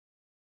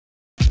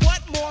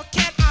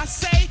I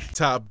say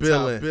top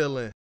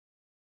billing.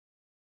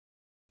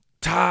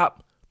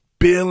 Top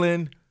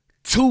billing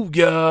to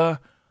ya.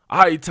 All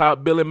right,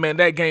 top billing, man.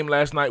 That game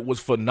last night was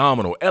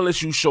phenomenal.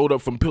 LSU showed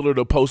up from pillar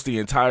to post the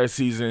entire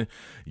season.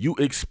 You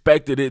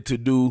expected it to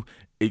do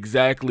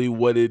exactly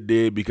what it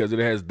did because it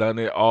has done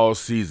it all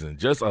season.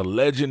 Just a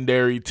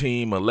legendary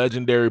team, a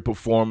legendary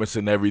performance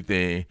and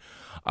everything.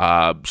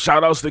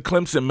 Shout outs to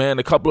Clemson, man.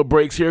 A couple of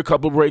breaks here, a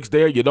couple of breaks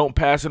there. You don't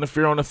pass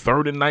interfere on a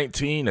 3rd and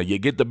 19. You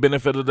get the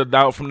benefit of the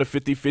doubt from the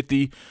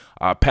 50-50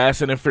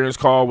 pass interference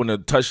call when the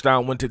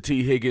touchdown went to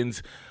T.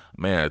 Higgins.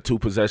 Man, a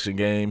 2-possession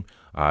game.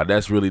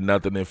 That's really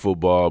nothing in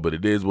football, but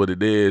it is what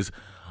it is.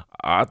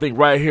 I think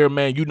right here,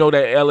 man, you know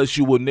that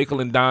LSU will nickel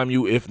and dime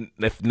you if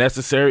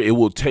necessary. It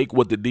will take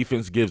what the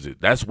defense gives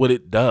it. That's what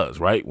it does,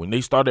 right? When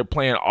they started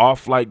playing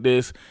off like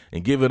this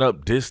and giving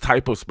up this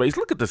type of space,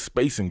 look at the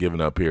spacing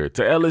given up here.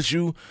 To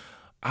LSU,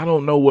 I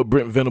don't know what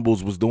Brent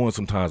Venables was doing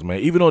sometimes, man.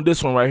 Even on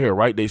this one right here,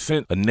 right? They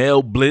sent a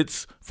nail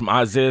blitz from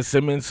Isaiah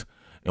Simmons,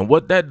 and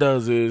what that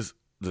does is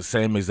the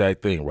same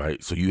exact thing,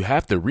 right? So you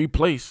have to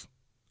replace,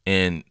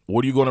 and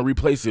what are you going to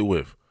replace it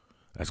with?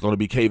 That's going to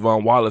be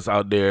Kayvon Wallace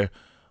out there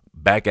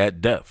back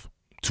at depth.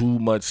 Too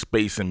much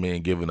spacing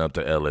being given up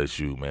to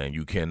LSU, man.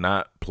 You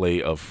cannot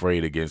play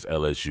afraid against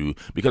LSU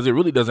because it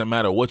really doesn't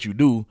matter what you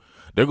do.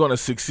 They're going to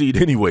succeed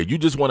anyway. You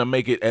just want to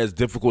make it as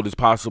difficult as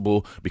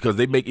possible because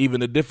they make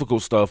even the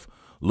difficult stuff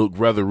look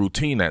rather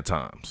routine at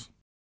times.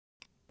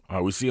 All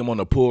right, we see him on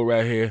the pull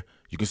right here.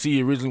 You can see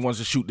he originally wants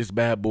to shoot this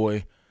bad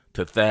boy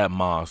to Thad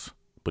Moss,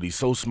 but he's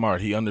so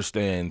smart. He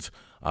understands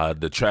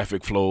the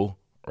traffic flow,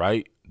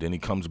 right? Then he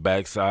comes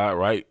backside,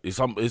 right? It's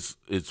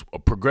a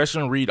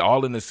progression read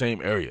all in the same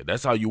area.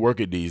 That's how you work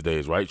it these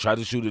days, right? Try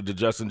to shoot it to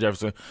Justin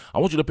Jefferson. I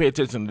want you to pay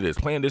attention to this.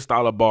 Playing this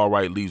style of ball,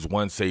 right, leaves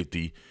one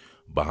safety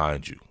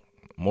behind you.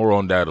 More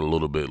on that a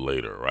little bit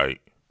later, right?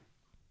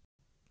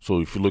 So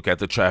if you look at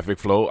the traffic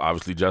flow,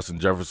 obviously Justin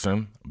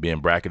Jefferson being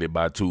bracketed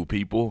by 2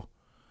 people.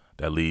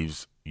 That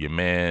leaves your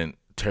man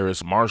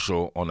Terrace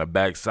Marshall on the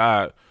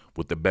backside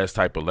with the best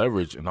type of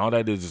leverage, and all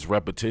that is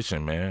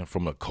repetition, man,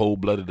 from a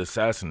cold-blooded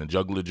assassin, the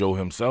Juggler Joe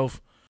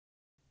himself.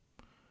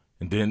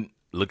 And then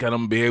look at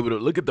him be able to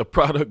look at the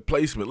product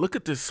placement. Look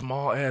at this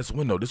small-ass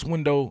window. This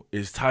window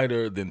is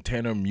tighter than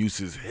Tanner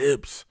Muse's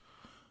hips.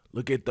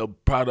 Look at the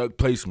product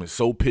placement.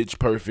 So pitch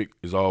perfect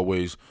as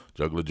always.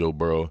 Juggler Joe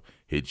Burrow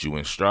hits you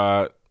in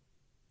stride,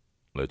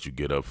 let you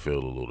get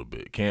upfield a little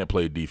bit. Can't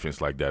play defense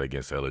like that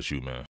against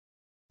LSU, man.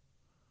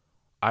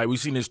 All right, we've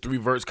seen this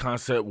 3-verse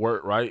concept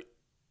work, right?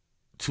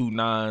 2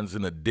 9s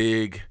and a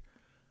dig.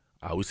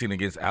 We've seen it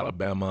against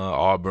Alabama,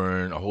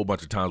 Auburn, a whole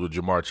bunch of times where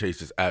Jamar Chase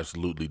is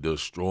absolutely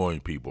destroying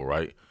people,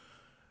 right?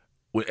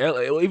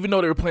 Even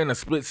though they were playing a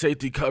split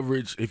safety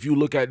coverage, if you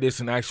look at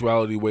this in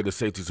actuality, where the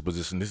safeties are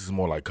positioned, this is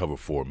more like cover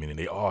 4, meaning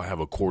they all have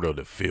a quarter of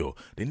the field.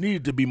 They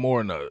needed to be more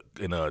in a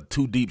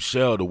 2-deep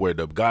shell to where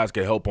the guys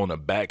can help on the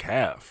back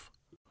half.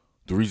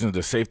 The reason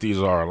the safeties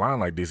are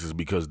aligned like this is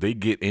because they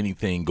get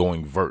anything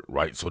going vert,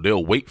 right? So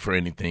they'll wait for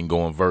anything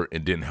going vert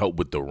and then help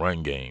with the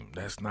run game.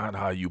 That's not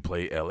how you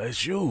play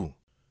LSU.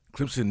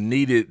 Clemson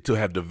needed to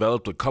have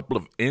developed a couple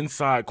of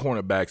inside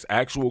cornerbacks,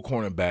 actual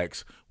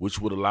cornerbacks, which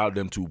would allow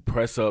them to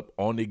press up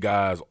on the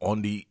guys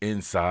on the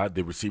inside,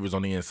 the receivers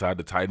on the inside,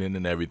 the tight end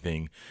and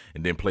everything,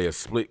 and then play a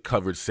split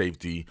coverage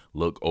safety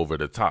look over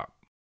the top.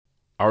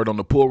 All right, on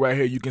the pull right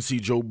here, you can see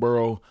Joe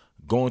Burrow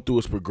going through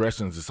his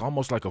progressions. It's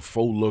almost like a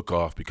faux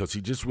look-off because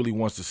he just really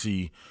wants to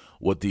see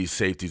what these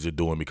safeties are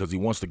doing because he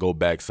wants to go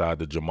backside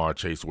to Jamar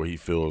Chase where he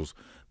feels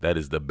that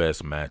is the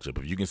best matchup.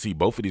 If you can see,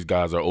 both of these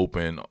guys are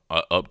open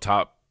up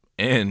top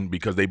and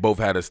because they both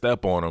had a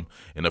step on them.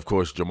 And, of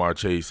course, Jamar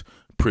Chase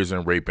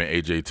prison raping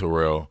A.J.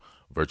 Terrell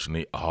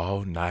virtually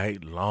all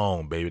night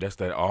long, baby. That's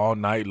that all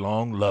night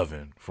long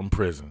loving from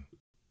prison.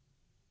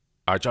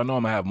 All right, y'all know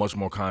I'm going to have much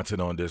more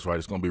content on this, right?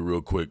 It's going to be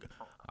real quick.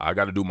 I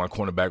got to do my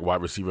cornerback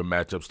wide receiver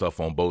matchup stuff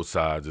on both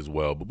sides as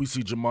well. But we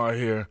see Jamar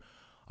here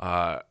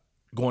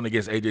going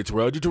against A.J.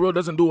 Terrell. A.J. Terrell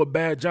doesn't do a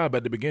bad job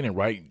at the beginning,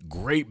 right?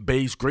 Great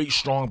base, great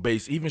strong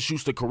base. Even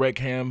shoots the correct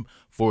hand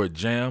for a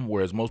jam,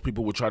 whereas most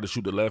people would try to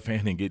shoot the left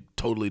hand and get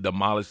totally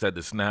demolished at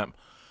the snap.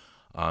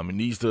 He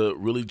needs to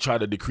really try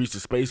to decrease the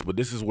space, but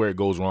this is where it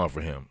goes wrong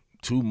for him.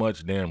 Too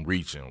much damn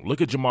reaching.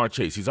 Look at Jamar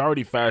Chase. He's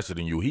already faster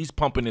than you. He's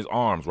pumping his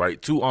arms,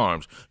 right? 2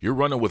 arms. You're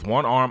running with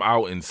one arm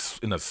out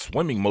in a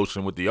swimming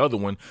motion with the other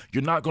one.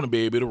 You're not going to be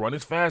able to run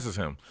as fast as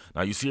him.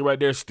 Now, you see right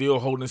there, still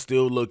holding,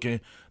 still looking.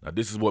 Now,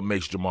 this is what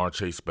makes Jamar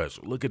Chase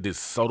special. Look at this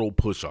subtle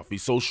push-off.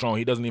 He's so strong,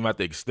 he doesn't even have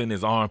to extend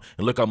his arm.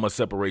 And look how much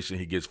separation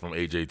he gets from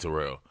A.J.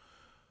 Terrell.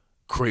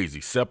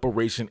 Crazy.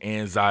 Separation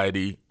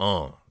anxiety.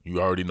 You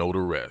already know the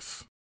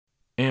rest.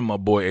 And my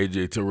boy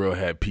A.J. Terrell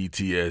had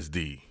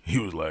PTSD. He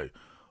was like,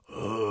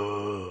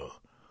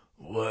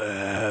 what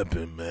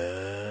happened,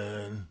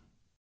 man?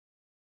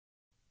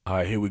 All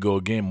right, here we go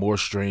again. More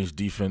strange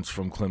defense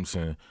from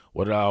Clemson.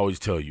 What did I always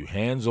tell you?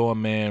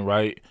 Hands-on man,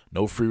 right?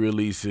 No free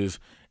releases,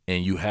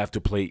 and you have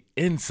to play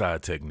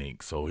inside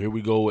technique. So here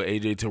we go with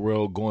A.J.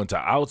 Terrell going to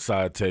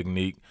outside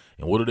technique.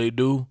 And what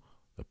do?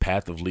 The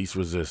path of least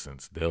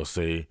resistance. They'll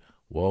say,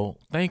 Well,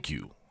 thank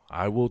you.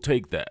 I will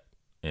take that.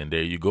 And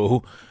there you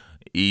go.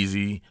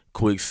 Easy,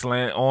 quick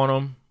slant on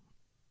them.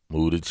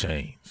 Move the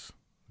chains.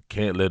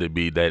 Can't let it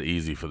be that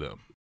easy for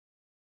them.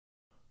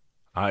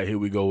 All right, here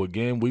we go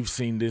again. We've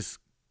seen this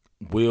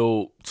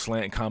will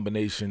slant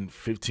combination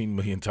 15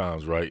 million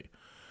times, right?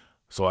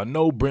 So I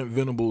know Brent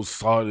Venables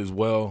saw it as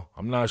well.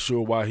 I'm not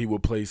sure why he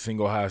would play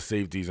single high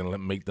safeties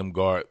and make them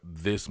guard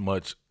this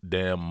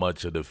damn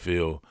much of the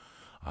field.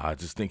 I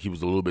just think he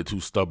was a little bit too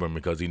stubborn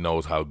because he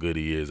knows how good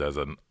he is as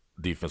a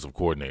defensive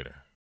coordinator.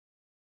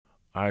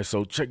 All right,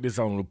 so check this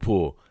out on the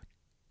pull.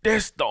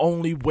 That's the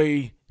only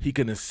way he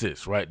can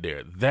assist right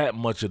there. That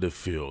much of the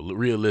field,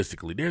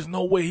 realistically. There's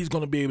no way he's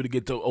going to be able to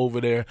get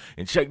over there.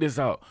 And check this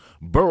out.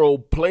 Burrow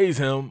plays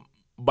him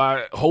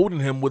by holding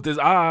him with his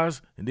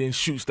eyes and then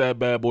shoots that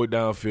bad boy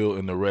downfield,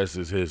 and the rest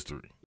is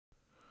history.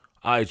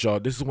 All right, y'all,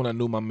 this is when I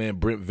knew my man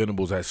Brent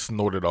Venables had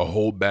snorted a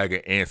whole bag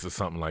of ants or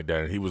something like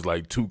that, and he was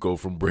like Tuco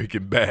from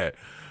Breaking Bad.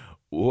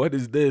 What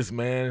is this,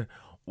 man?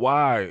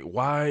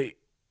 Why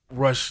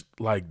rush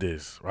like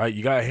this, right?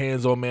 You got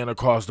hands on man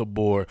across the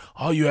board.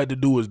 All you had to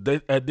do is,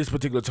 at this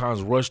particular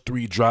time, rush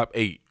 3, drop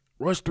 8.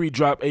 Rush 3,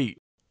 drop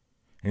 8.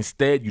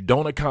 Instead, you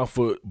don't account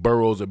for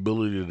Burrow's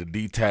ability to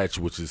detach,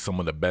 which is some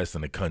of the best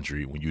in the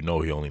country, when you know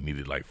he only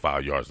needed like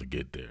 5 yards to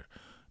get there.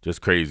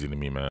 Just crazy to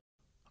me, man.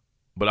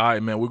 But all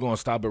right, man, we're going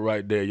to stop it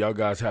right there. Y'all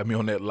guys had me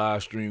on that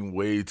live stream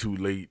way too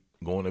late,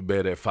 going to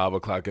bed at 5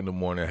 o'clock in the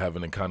morning,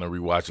 having to kind of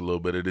rewatch a little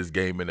bit of this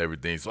game and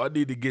everything. So I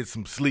need to get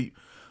some sleep.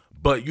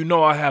 But you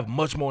know I have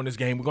much more in this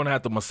game. We're going to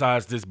have to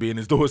massage this being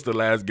as though it's the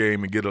last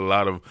game and get a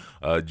lot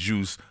of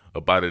juice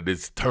up out of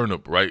this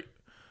turnip, right?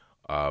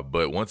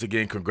 But once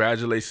again,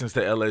 congratulations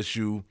to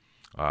LSU.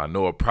 I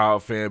know a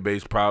proud fan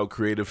base, proud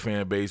creative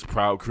fan base,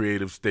 proud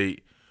creative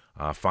state.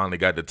 Finally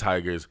got the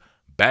Tigers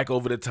back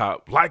over the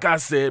top. Like I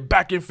said,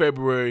 back in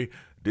February,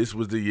 this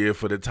was the year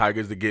for the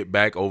Tigers to get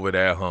back over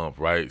that hump,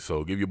 right?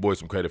 So give your boy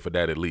some credit for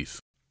that at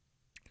least.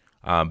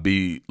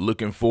 Be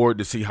looking forward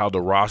to see how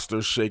the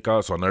rosters shake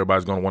out. So I know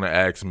everybody's going to want to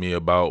ask me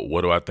about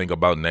what do I think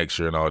about next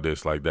year and all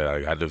this like that.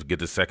 I got to get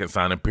the second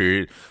signing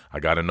period. I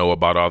got to know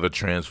about all the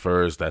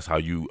transfers. That's how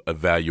you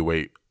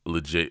evaluate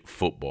legit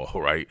football,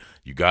 right?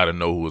 You got to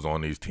know who is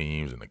on these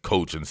teams and the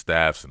coaching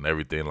staffs and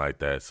everything like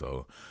that.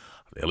 So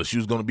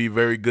LSU's going to be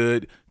very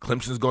good.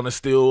 Clemson's going to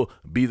still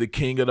be the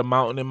king of the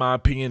mountain, in my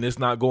opinion. It's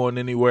not going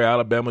anywhere.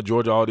 Alabama,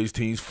 Georgia, all these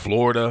teams,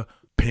 Florida,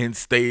 Penn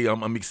State,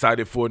 I'm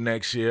excited for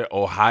next year.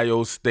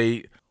 Ohio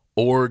State,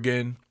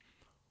 Oregon,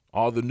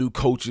 all the new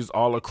coaches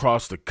all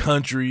across the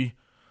country.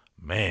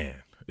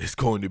 Man, it's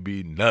going to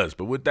be nuts.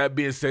 But with that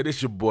being said,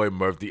 it's your boy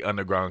Murf, the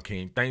Underground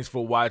King. Thanks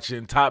for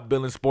watching Top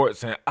Billing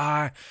Sports, and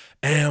I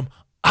am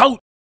out.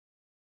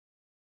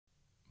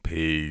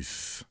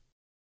 Peace.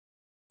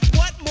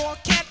 What more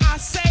can I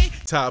say?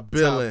 Top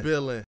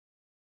billing.